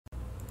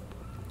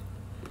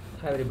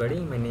Hi everybody,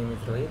 my name is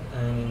Rohit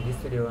and in this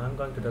video I am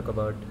going to talk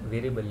about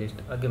variable list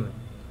argument.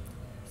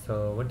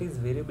 So what is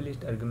variable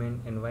list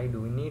argument and why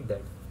do we need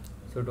that?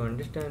 So to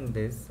understand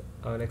this,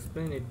 I will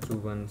explain it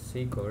through one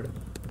C code.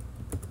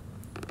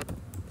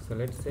 So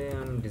let's say I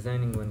am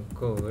designing one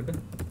code.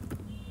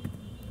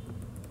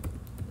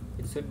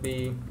 It should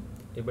be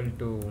able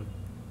to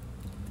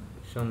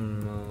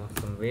some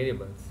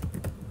variables.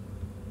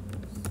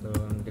 So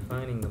I am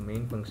defining a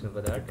main function for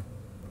that.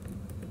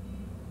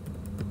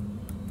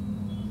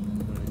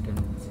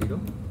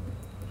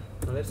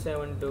 Now let's say I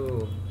want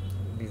to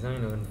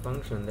design a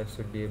function that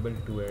should be able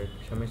to add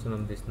summation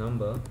of this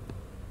number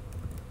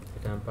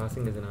that I am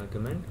passing as an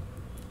argument,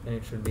 and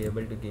it should be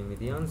able to give me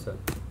the answer.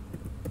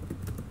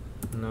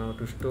 Now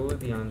to store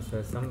the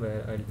answer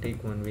somewhere, I'll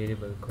take one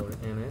variable called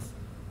ns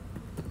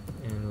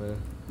and will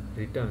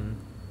return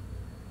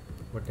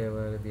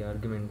whatever the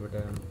argument what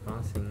I am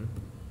passing,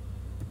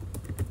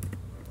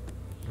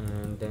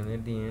 and then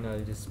at the end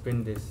I'll just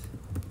print this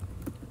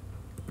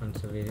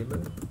answer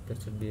variable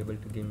that should be able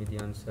to give me the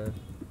answer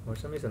or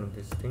summation of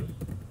this thing.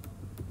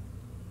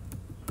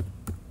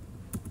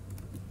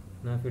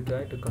 Now if you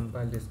try to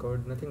compile this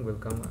code, nothing will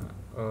come,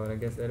 or I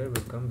guess error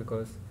will come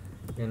because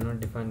we are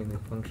not defining the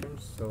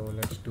functions. So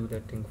let's do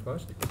that thing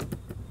first.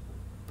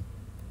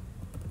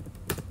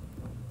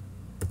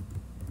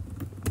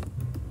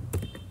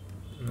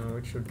 Now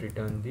it should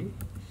return the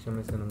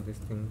summation of this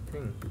thing.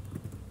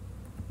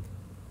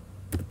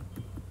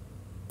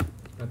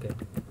 Okay,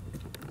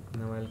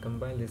 now I'll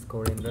compile this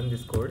code and run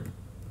this code.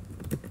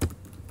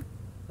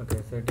 Okay,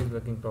 so it is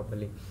working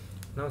properly.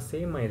 Now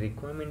say my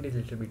requirement is a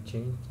little bit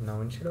changed. Now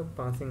instead of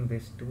passing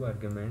this two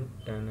argument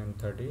 10 and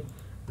 30,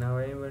 now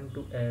I want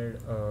to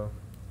add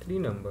three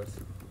numbers.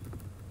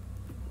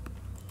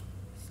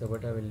 So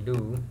what I will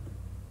do,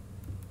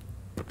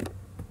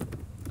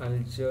 I'll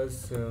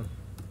just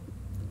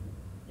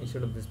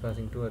instead of this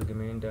passing two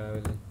argument, I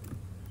will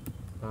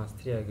pass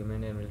three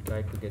argument and will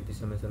try to get the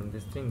summation of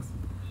these things.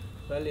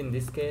 Well, in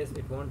this case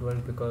it won't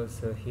work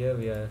because here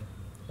we are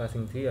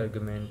passing three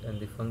argument and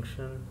the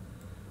function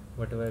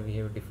whatever we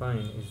have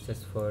defined is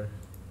just for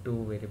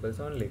two variables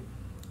only.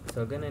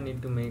 So again I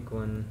need to make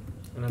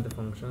another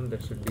function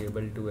that should be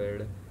able to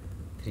add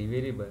three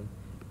variable,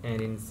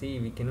 and in C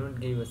we cannot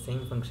give a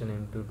same function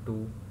name to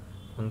two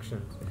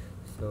functions.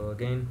 So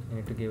again I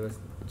need to give a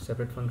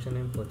separate function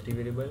name for three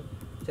variable.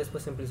 Just for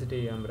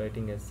simplicity I am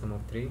writing as sum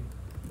of 3.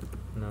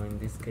 Now in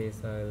this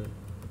case I'll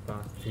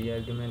pass 3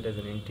 argument as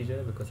an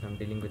integer because I'm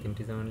dealing with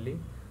integer only.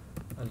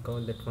 I'll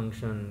call that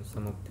function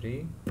sum of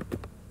 3,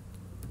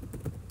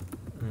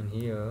 and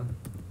here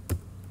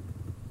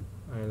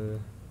I'll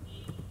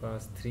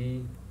pass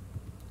 3,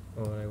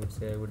 or I would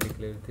say I would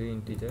declare 3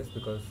 integers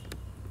because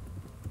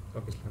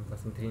obviously I'm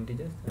passing 3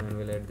 integers, and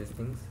we'll add these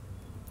things.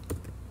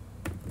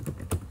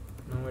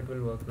 Now it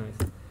will work nice.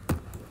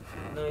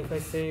 Now if I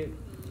say,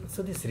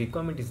 so this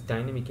requirement is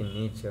dynamic in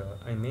nature,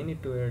 I may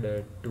need to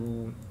add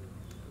 2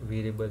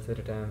 variables at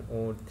a time,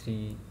 or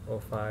 3 or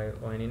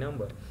 5 or any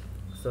number.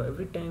 So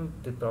every time,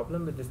 the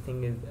problem with this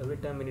thing is every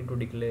time we need to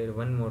declare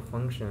one more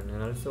function,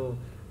 and also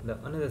the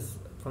another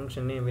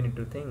function name we need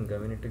to think,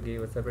 we need to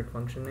give a separate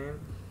function name,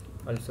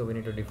 also we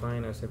need to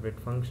define a separate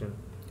function.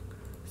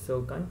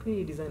 So can't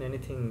we design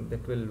anything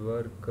that will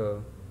work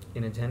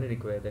in a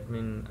generic way? That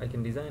means I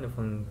can design a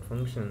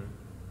function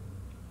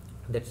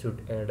that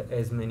should add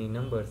as many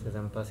numbers as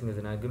I'm passing as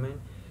an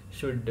argument,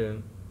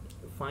 should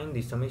find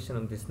the summation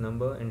of this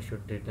number and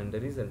should return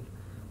the result.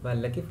 Well,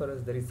 lucky for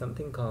us, there is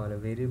something called a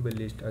variable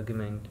list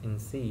argument in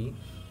C,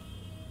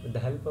 with the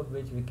help of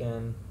which we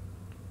can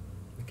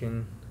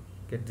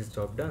get this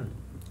job done.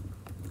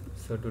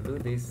 So to do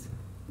this,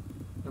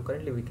 now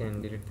currently we can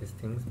delete these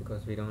things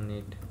because we don't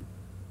need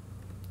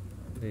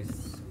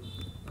this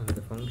on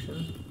the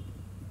function.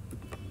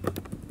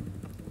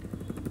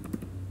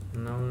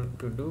 Now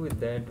to do with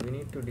that, we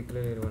need to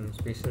declare one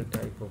special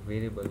type of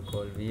variable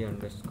called v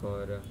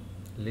underscore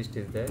list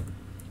is there.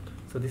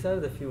 So these are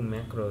the few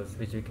macros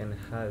which we can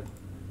help,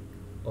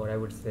 or I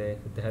would say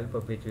with the help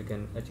of which we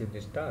can achieve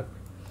this task.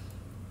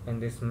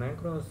 And these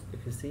macros,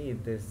 if you see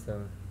this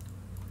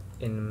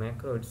in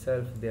macro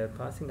itself, they are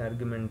passing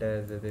argument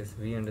as this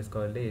v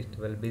underscore list.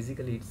 Well,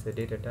 basically it's a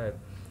data type.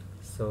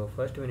 So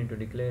first we need to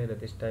declare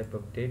this type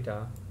of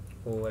data,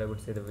 or I would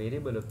say the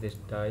variable of this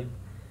type,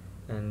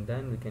 and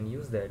then we can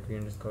use that v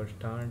underscore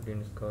start, v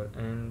underscore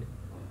end,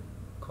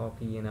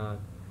 copy and all.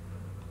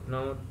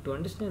 Now to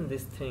understand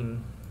this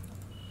thing,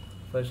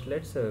 first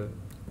let's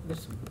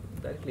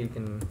directly we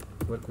can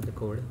work with the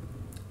code.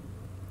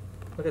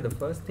 Okay, the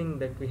first thing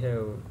that we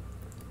have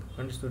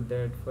understood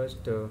that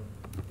first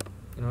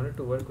in order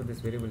to work with this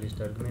variable list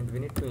argument, we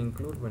need to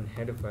include one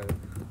header file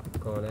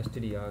called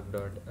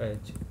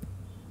stdarg.h.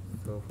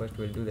 So first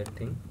we'll do that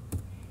thing.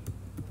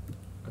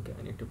 Okay,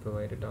 I need to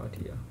provide a dot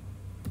here,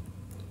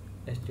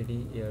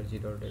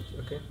 stdarg.h.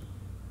 okay,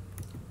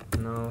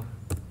 now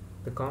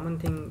the common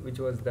thing which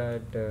was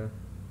that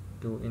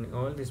in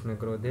all this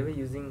macro they were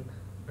using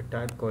a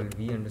type called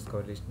v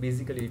underscore list.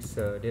 Basically it's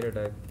a data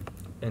type,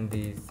 and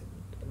this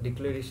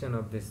declaration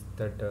of this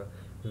that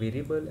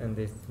variable and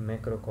this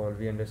macro called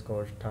v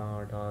underscore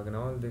start arg, and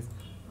all this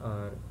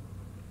are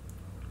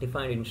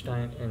defined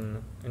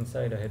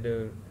inside a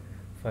header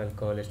file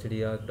called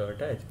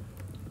stdarg.h.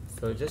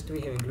 So just we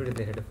have included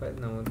the header file.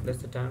 Now that's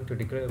the time to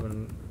declare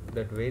one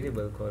that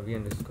variable called v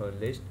underscore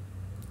list.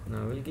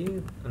 Now we'll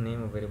give a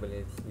name of variable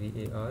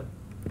as var,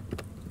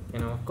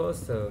 and of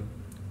course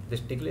this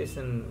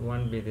declaration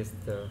won't be this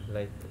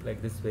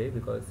like this way,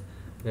 because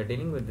we are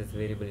dealing with this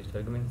variable list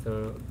argument.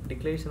 So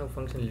declaration of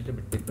function is a little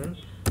bit different.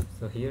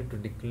 So here to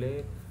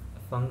declare a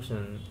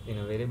function in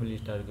a variable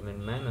list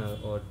argument manner,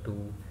 or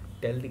to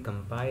tell the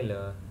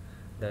compiler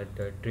that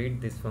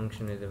treat this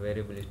function as a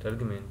variable list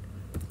argument,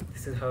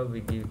 this is how we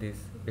give this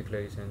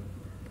declaration.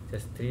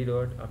 Just 3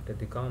 dot after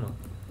the comma.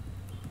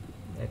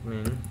 That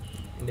means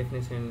in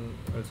definition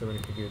also we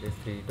need to give this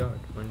 3 dot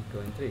 1 2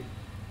 and 3.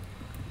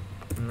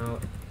 Now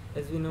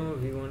as we know,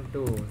 we want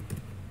to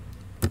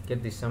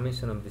get the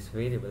summation of this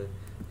variable.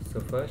 So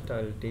first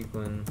I'll take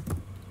one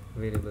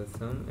variable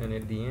sum, and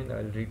at the end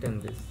I'll return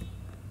this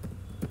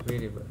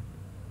variable.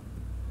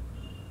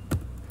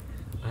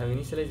 I have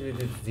initialized with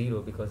this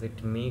 0 because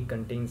it may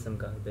contain some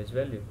garbage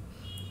value.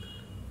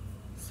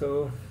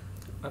 So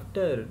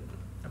after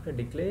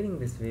declaring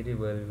this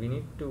variable, we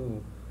need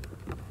to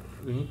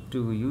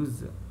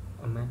use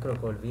a macro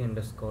called v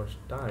underscore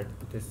start.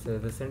 This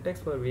the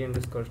syntax for v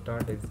underscore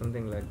start is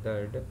something like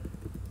that.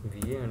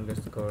 V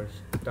underscore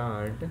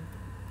start,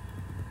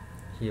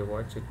 here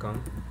what should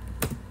come,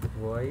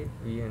 void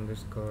v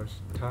underscore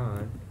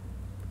start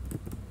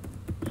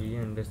v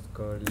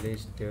underscore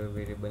list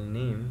variable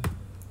name,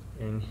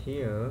 and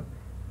here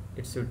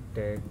it should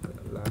take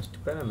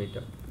last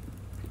parameter.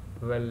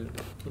 Well,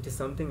 it is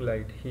something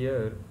like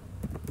here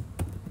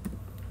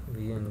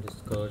v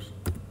underscore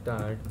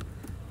start,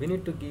 we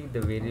need to give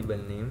the variable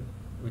name,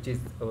 which is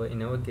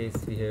in our case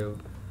we have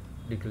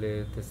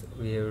declared this,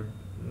 we have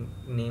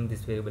named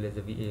this variable as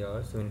a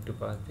var, so we need to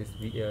pass this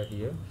var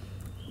here,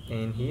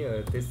 and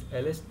here this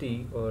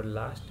lst or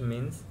last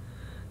means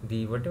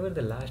the whatever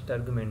the last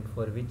argument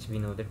for which we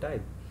know the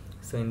type.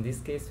 So in this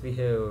case we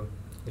have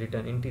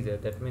written integer,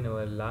 that means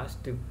our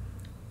last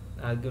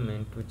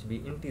argument which be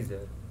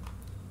integer,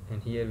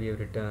 and here we have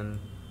written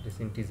this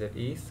integer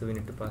is, so we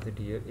need to pass it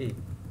here a.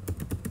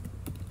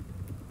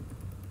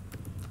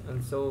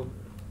 And so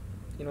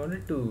in order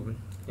to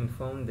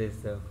inform this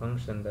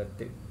function that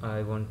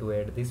I want to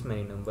add this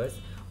many numbers,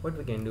 what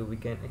we can do, we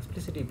can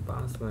explicitly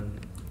pass one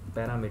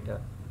parameter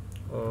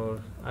or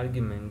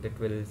argument that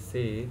will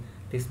say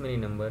this many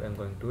number I'm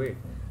going to add.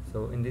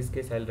 So in this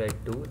case I'll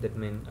write 2, that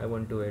means I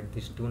want to add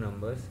these 2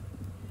 numbers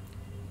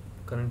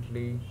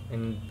currently,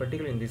 and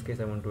particularly in this case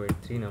I want to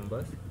add 3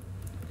 numbers.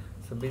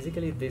 So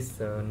basically this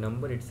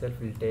number itself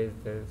will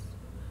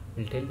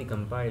tell the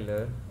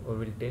compiler, or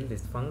will tell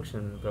this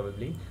function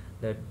probably,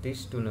 that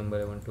these 2 number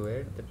I want to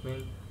add. That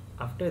means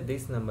after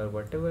this number,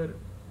 whatever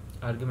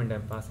argument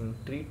I'm passing,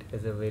 treat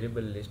as a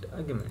variable list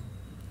argument.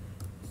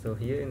 So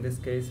here in this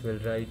case we'll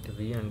write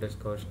v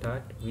underscore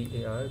start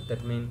var,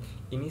 that means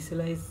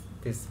initialize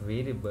this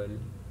variable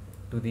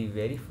to the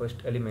very first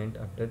element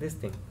after this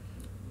thing.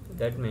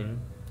 That means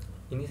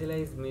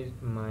initialize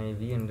my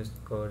v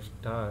underscore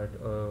start,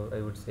 or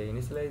I would say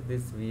initialize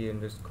this v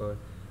underscore,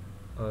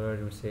 or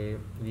I would say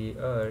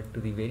var to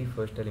the very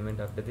first element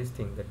after this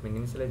thing. That means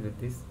initialize with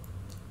this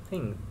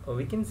thing, or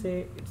we can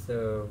say it's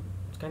a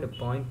kind of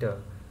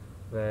pointer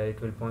where it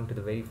will point to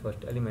the very first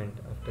element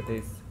after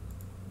this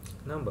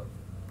number.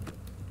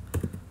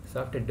 So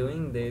after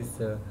doing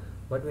this,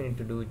 what we need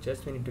to do,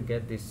 just we need to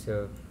get this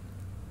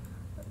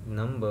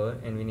number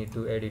and we need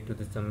to add it to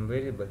the some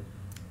variable.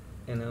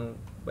 And now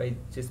by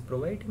just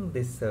providing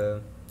this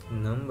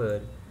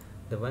number,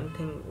 the one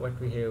thing what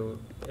we have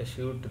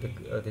assured to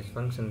the this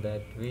function,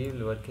 that we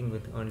will working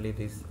with only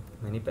this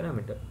many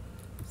parameter.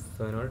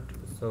 So in order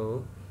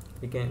so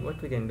we can,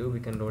 what we can do, we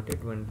can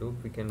rotate one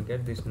loop, we can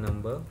get this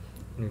number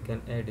and we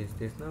can add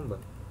this number.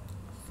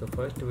 So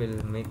first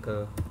we'll make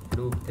a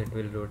loop that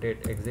will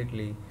rotate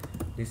exactly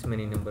this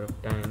many number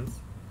of times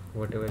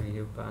whatever we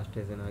have passed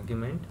as an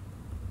argument.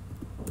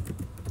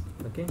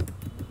 Okay,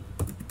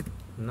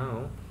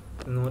 now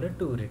in order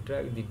to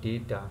retrieve the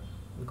data,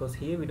 because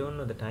here we don't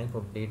know the type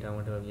of data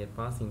whatever we are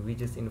passing, we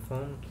just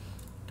inform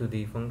to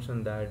the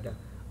function that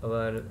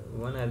our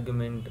one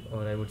argument,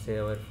 or I would say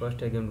our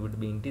first argument would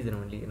be integer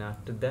only, and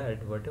after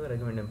that whatever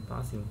argument I'm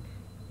passing,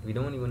 we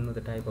don't even know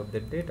the type of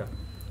that data.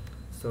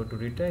 So to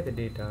retrieve the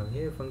data, we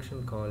have a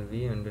function called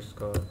v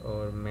underscore,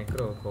 or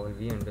macro called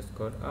v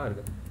underscore arg.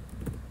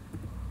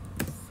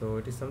 So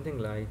it is something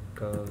like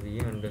v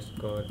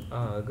underscore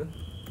arg,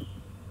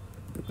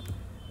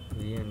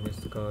 v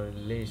underscore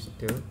list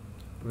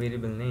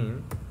variable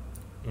name,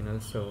 and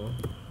also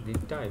the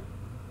type.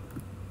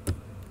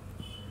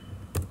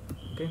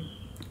 Okay,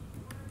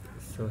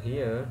 so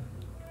here,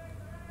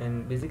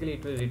 and basically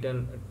it will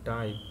return a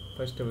type.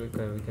 First we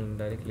can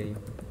directly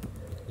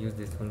use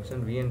this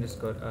function v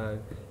underscore arg.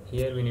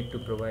 Here we need to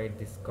provide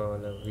this call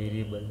a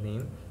variable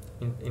name.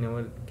 In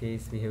our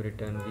case we have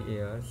written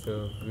var,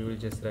 so we will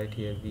just write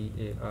here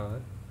var,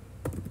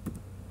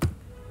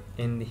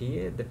 and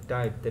here the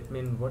type, that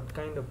means what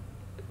kind of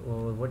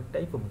or what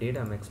type of data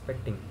I'm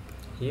expecting.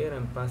 Here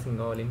I'm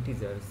passing all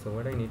integers, so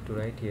what I need to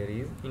write here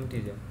is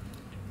integer,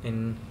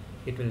 and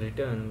it will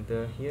return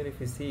the, here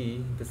if you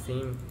see the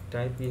same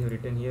type we have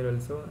written here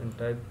also and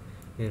type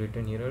we have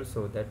written here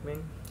also, that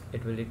means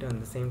it will return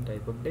the same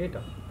type of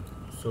data.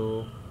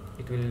 So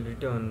it will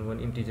return one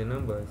integer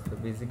number. So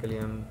basically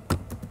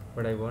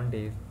what I want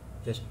is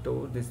just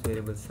store this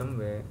variable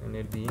somewhere, and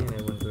at the end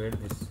I want to add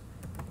this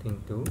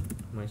thing to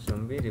my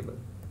sum variable.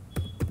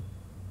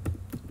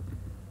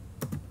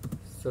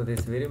 So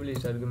this variable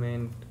list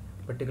argument,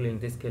 particularly in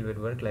this case,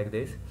 will work like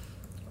this.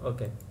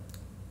 Okay,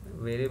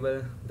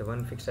 variable, the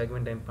one fixed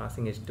argument I'm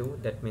passing is 2,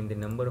 that means the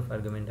number of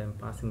argument I'm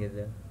passing is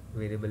a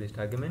variable list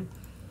argument.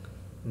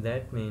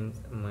 That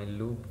means my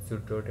loop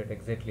should rotate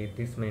exactly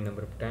this many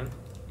number of times.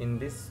 In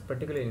this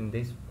particularly in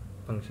this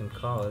function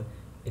call,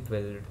 it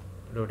will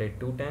rotate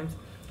 2 times.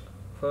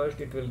 First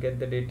it will get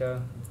the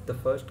data, the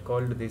first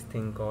call to this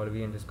thing called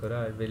v underscore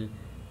r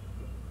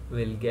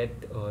will get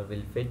or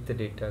will fetch the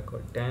data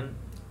called 10,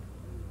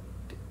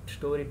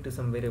 store it to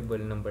some variable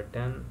number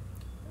 10,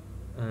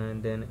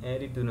 and then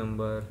add it to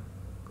number,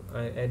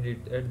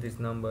 add this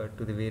number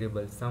to the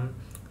variable sum.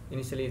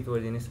 Initially it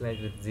was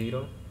initialized with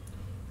 0,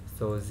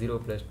 so 0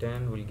 plus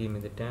 10 will give me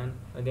the 10.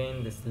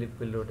 Again this loop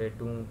will rotate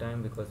 2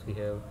 times because we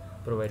have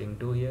providing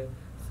 2 here.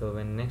 So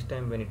when next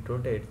time when it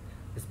rotates,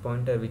 this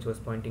pointer which was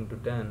pointing to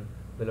 10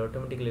 will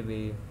automatically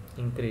be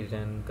increased,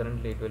 and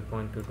currently it will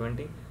point to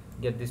 20.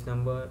 Get this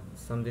number,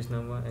 sum this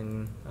number,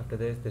 and after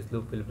this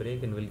loop will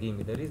break and will give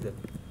me the result.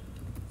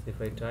 So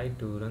if I try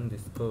to run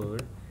this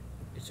code,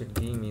 it should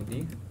give me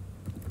the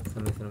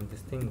summation of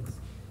these things.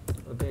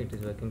 Okay, it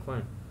is working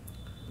fine.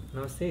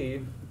 Now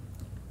see,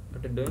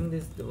 after doing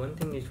this, the one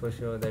thing is for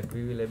sure that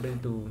we will able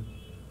to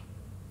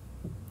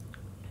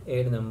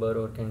add number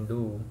or can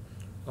do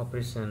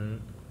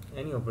operation,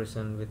 any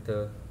operation with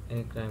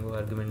any kind of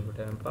argument what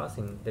I am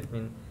passing. That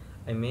means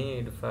I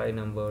made 5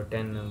 number,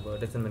 10 number,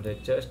 doesn't matter,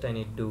 just I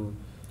need to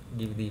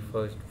give the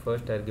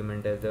first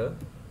argument as the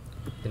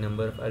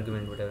number of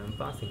argument whatever I am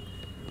passing.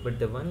 But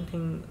the one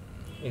thing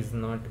is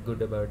not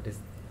good about this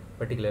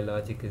particular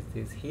logic is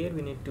this: here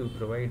we need to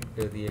provide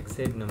the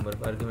exact number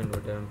of argument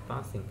what I am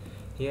passing.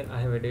 Here I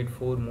have added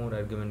 4 more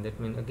argument, that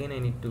means again I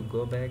need to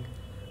go back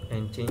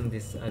and change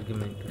this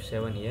argument to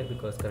 7 here,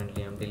 because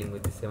currently I am dealing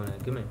with the 7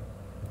 argument.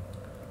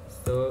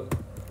 So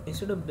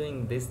instead of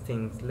doing these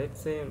things, let's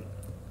say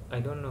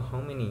I don't know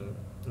how many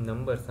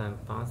numbers I am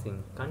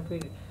passing, can't we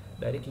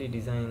directly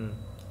design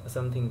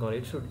something called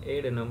it should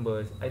add a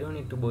numbers? I don't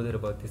need to bother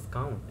about this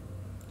count.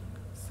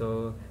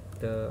 So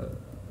the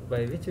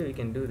by which way we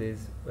can do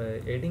this,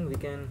 by adding, we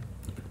can,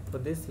 for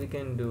this we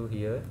can do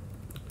here,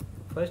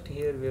 first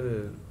here we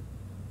will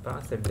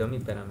pass a dummy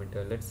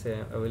parameter. Let's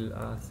say I will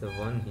ask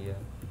 1 here.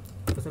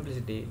 For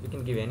simplicity we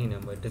can give any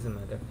number, it doesn't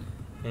matter,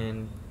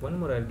 and one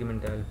more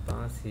argument I will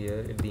pass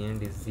here at the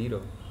end is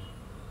 0.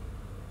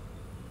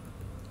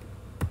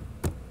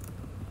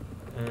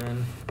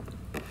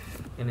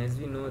 And as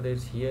we know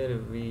that here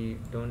we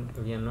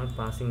are not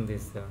passing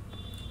this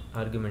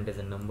argument as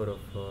a number of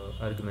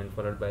argument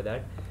followed by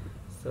that,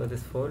 so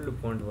this for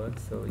loop won't work,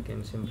 so we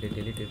can simply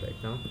delete it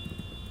right now.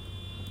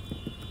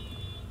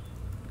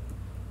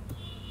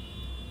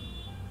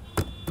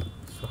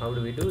 So how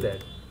do we do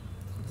that?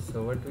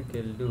 So what we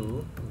can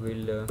do,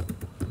 we'll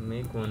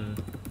make one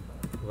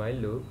while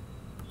loop.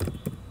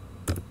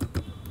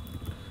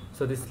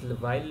 So this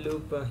while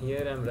loop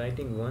here I'm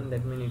writing 1,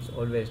 that means it's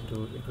always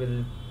 2. It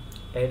will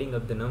adding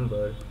up the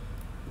number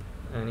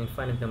an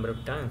infinite number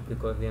of times,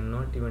 because we are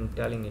not even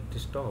telling it to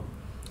stop.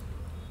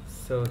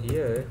 So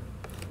here,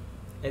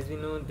 as we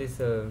know, this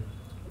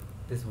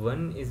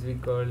 1 is we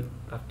call,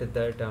 after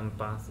that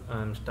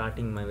I'm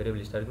starting my variable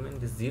list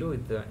argument. This 0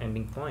 is the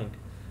ending point.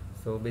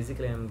 So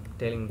basically I'm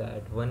telling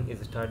that 1 is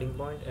the starting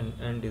point and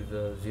end is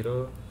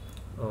 0,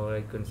 or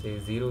I can say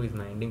 0 is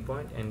my ending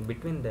point, and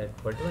between that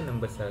whatever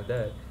numbers are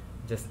there,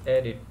 just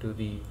add it to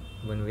the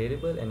one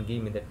variable and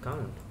give me that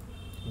count,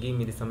 give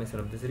me the summation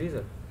of this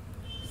result.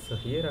 So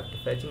here after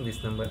fetching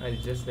this number,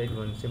 I'll just write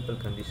one simple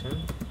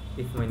condition: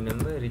 if my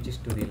number reaches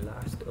to the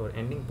last or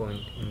ending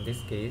point, in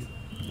this case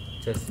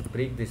just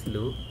break this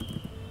loop,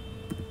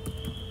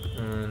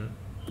 and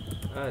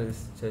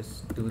else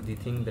just do the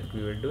thing that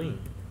we were doing.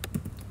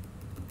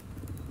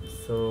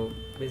 So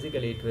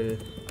basically it will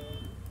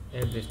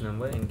add this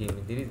number and give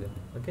me the result.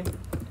 Okay,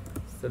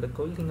 so the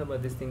cool thing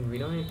about this thing, we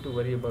don't need to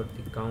worry about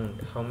the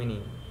count, how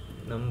many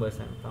numbers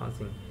I'm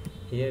passing.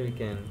 Here we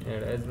can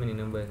add as many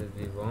numbers as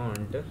we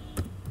want,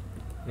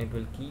 and it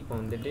will keep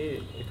on the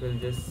day, it will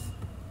just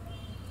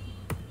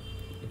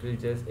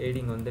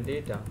adding on the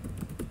data.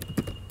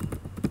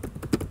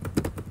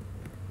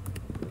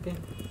 Okay,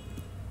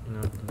 and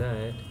after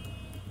that,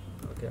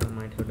 okay, I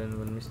might have done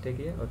one mistake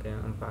here. Okay,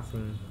 I'm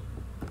passing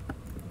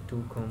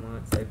 2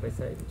 comma side by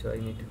side, so I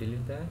need to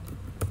delete that,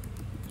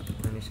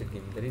 and it should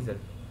give me the result.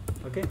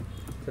 Okay,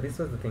 so this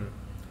was the thing.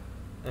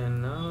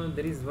 And now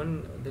there is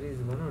one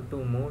or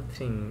two more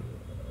thing,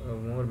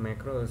 more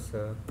macros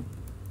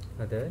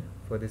other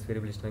for this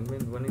variable list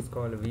argument. One is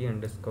called v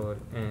underscore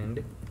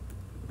and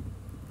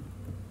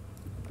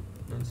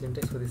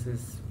syntax for this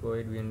is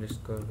void v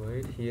underscore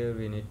void. Here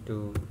we need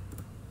to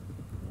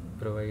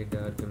provide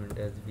the argument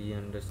as v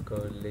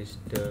underscore list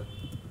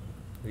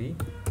v.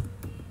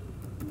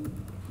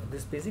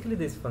 This basically,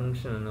 this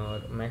function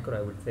or macro,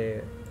 I would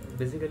say,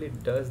 basically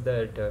does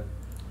that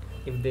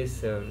if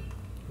this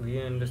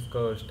v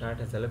underscore start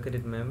has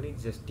allocated memory,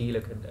 just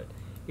delocate that.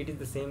 It is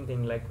the same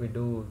thing like we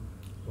do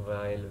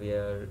while we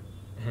are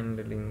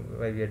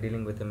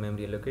dealing with the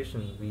memory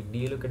allocation. We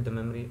deallocate the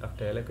memory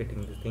after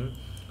allocating the thing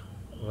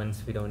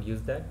once we don't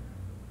use that,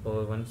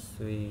 or once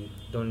we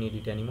don't need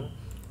it anymore,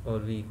 or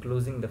we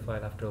closing the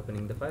file after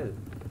opening the file.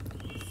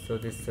 So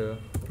this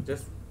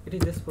it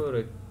is just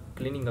for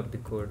cleaning up the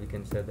code, we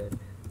can say that.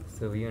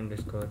 So v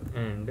underscore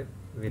and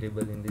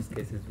variable in this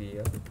case is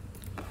var,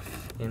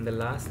 and the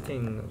last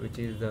thing which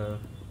is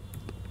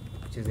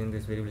in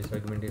this variable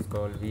argument is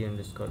called v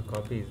underscore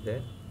copy is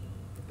there.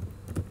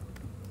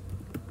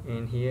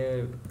 And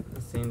here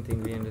same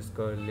thing, v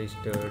underscore list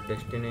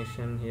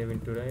destination here we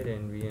need to write,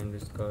 and v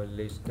underscore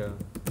list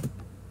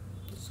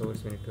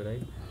source we need to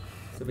write.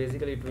 So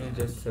basically it will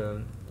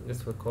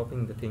just for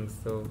copying the things.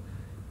 So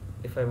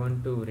if I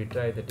want to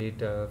retry the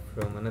data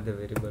from another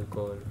variable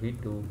called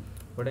v2,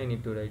 what I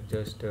need to write,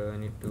 just I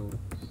need to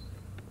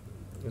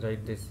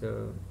write this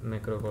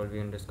macro called v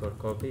underscore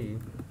copy.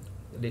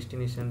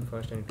 Destination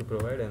first I need to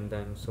provide, and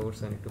then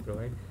source I need to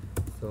provide.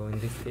 So in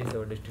this case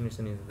our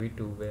destination is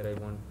v2 where I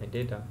want my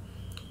data,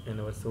 and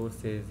our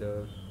source is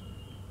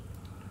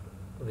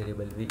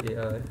variable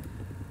var.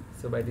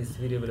 So by this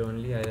variable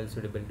only I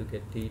also able to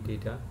get the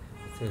data.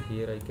 So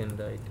here I can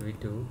write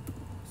v2,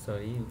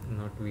 sorry,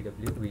 not vw,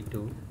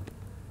 v2,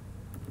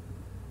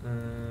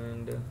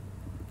 and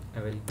I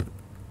will,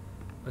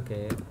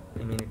 okay,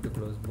 I may need to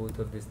close both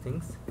of these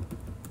things.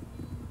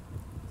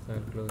 So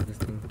I'll close this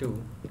thing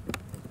too,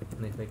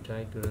 and if I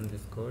try to run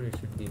this code, it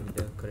should give me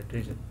the correct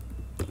region.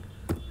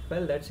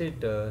 Well, that's it.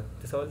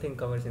 This whole thing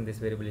covers in this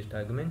variable list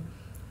argument.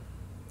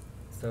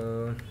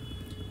 So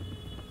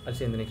I'll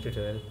see you in the next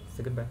tutorial.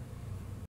 So goodbye.